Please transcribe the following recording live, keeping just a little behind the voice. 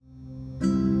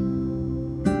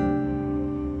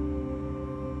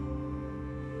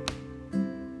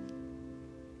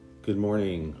Good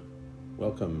morning.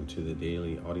 Welcome to the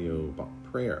daily audio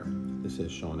prayer. This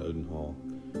is Sean Odenhall.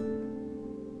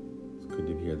 It's good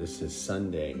to be here. This is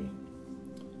Sunday,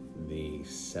 the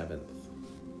 7th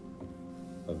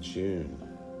of June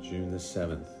the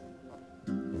 7th.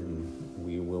 And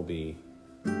we will be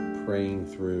praying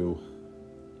through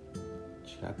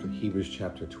Hebrews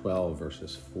chapter 12,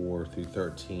 verses 4 through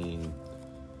 13,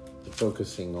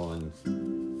 focusing on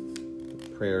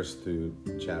prayers through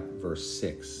verse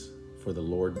 6. For the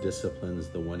Lord disciplines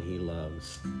the one he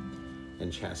loves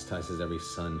and chastises every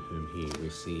son whom he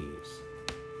receives.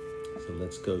 So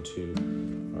let's go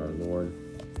to our Lord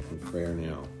in prayer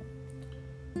now.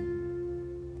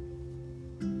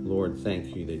 Lord,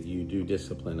 thank you that you do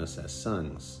discipline us as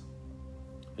sons,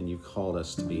 and you've called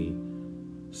us to be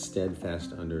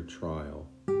steadfast under trial.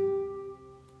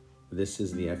 This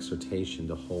is the exhortation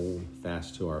to hold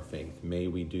fast to our faith. May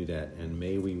we do that, and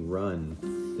may we run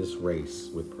this race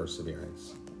with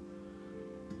perseverance.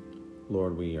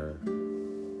 Lord, we are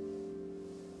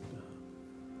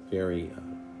very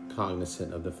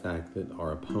cognizant of the fact that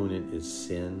our opponent is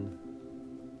sin.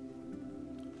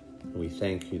 We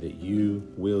thank you that you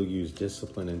will use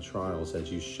discipline and trials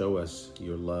as you show us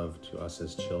your love to us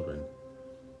as children.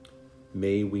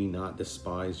 May we not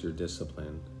despise your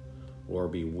discipline or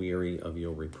be weary of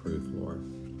your reproof, Lord.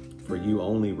 For you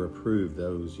only reprove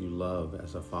those you love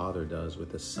as a father does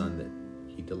with a son that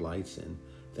he delights in.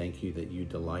 Thank you that you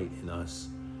delight in us.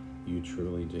 You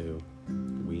truly do.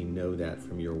 We know that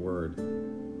from your word.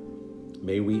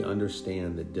 May we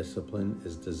understand that discipline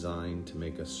is designed to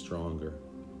make us stronger.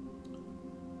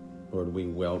 Lord, we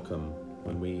welcome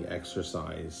when we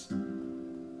exercise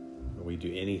or we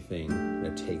do anything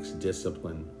that takes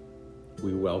discipline.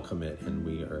 We welcome it, and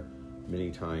we are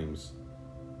many times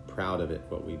proud of it,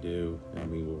 what we do,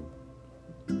 and we will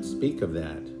speak of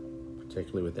that,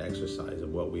 particularly with the exercise of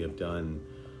what we have done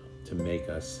to make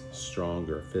us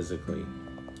stronger physically.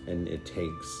 And it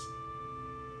takes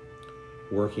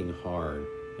working hard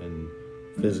and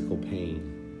physical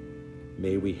pain.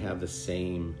 May we have the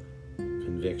same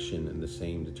conviction and the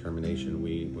same determination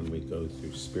when we go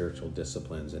through spiritual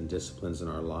disciplines and disciplines in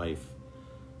our life.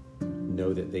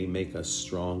 Know that they make us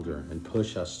stronger and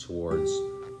push us towards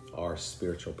our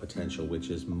spiritual potential, which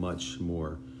is much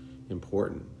more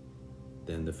important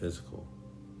than the physical.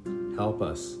 Help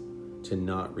us to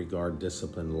not regard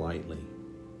discipline lightly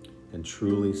and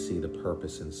truly see the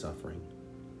purpose in suffering.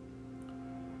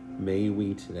 May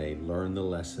we today learn the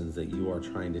lessons that you are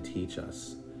trying to teach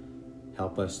us.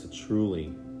 Help us to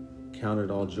truly count it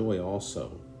all joy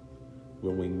also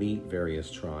when we meet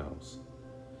various trials.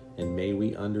 And may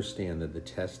we understand that the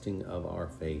testing of our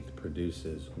faith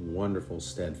produces wonderful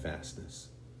steadfastness.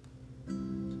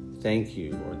 Thank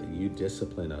you, Lord, that you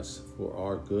discipline us for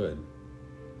our good,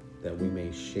 that we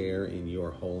may share in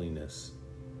your holiness,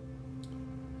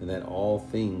 and that all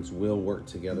things will work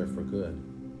together for good.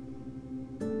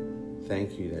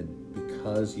 Thank you that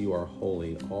because you are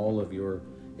holy, all of your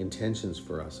intentions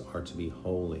for us are to be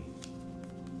holy,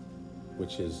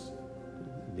 which is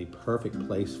the perfect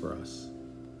place for us.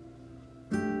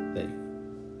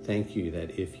 Thank you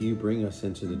that if you bring us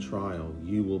into the trial,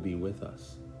 you will be with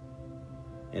us.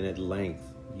 And at length,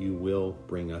 you will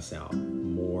bring us out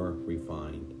more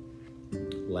refined.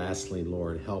 Lastly,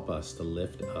 Lord, help us to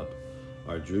lift up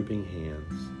our drooping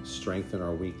hands, strengthen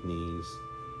our weak knees,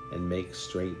 and make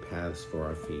straight paths for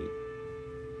our feet.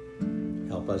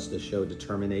 Help us to show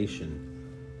determination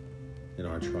in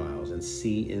our trials and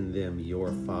see in them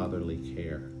your fatherly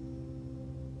care.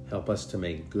 Help us to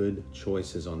make good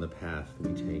choices on the path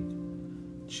we take,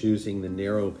 choosing the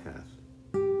narrow path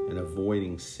and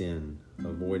avoiding sin,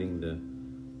 avoiding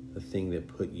the thing that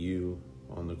put you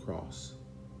on the cross.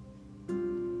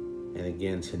 And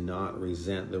again, to not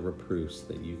resent the reproofs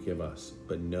that you give us,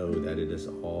 but know that it is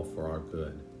all for our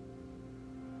good.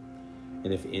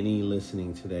 And if any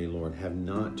listening today, Lord, have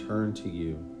not turned to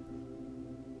you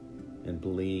and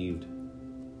believed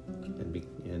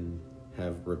and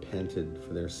have repented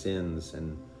for their sins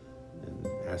and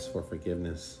asked for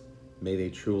forgiveness, may they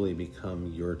truly become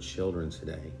your children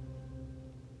today.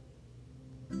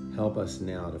 Help us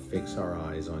now to fix our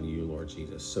eyes on you, Lord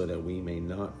Jesus, so that we may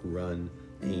not run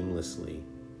aimlessly,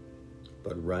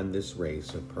 but run this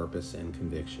race of purpose and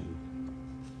conviction.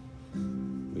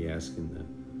 We ask in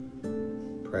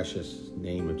the precious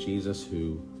name of Jesus,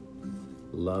 who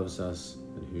loves us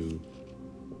and who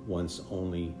wants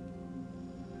only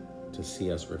to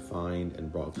see us refined and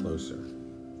brought closer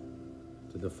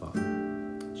to the Father.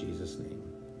 In Jesus' name,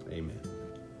 amen.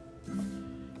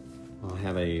 I'll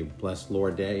have a blessed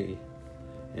Lord day,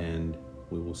 and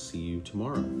we will see you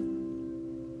tomorrow.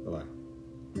 Bye-bye.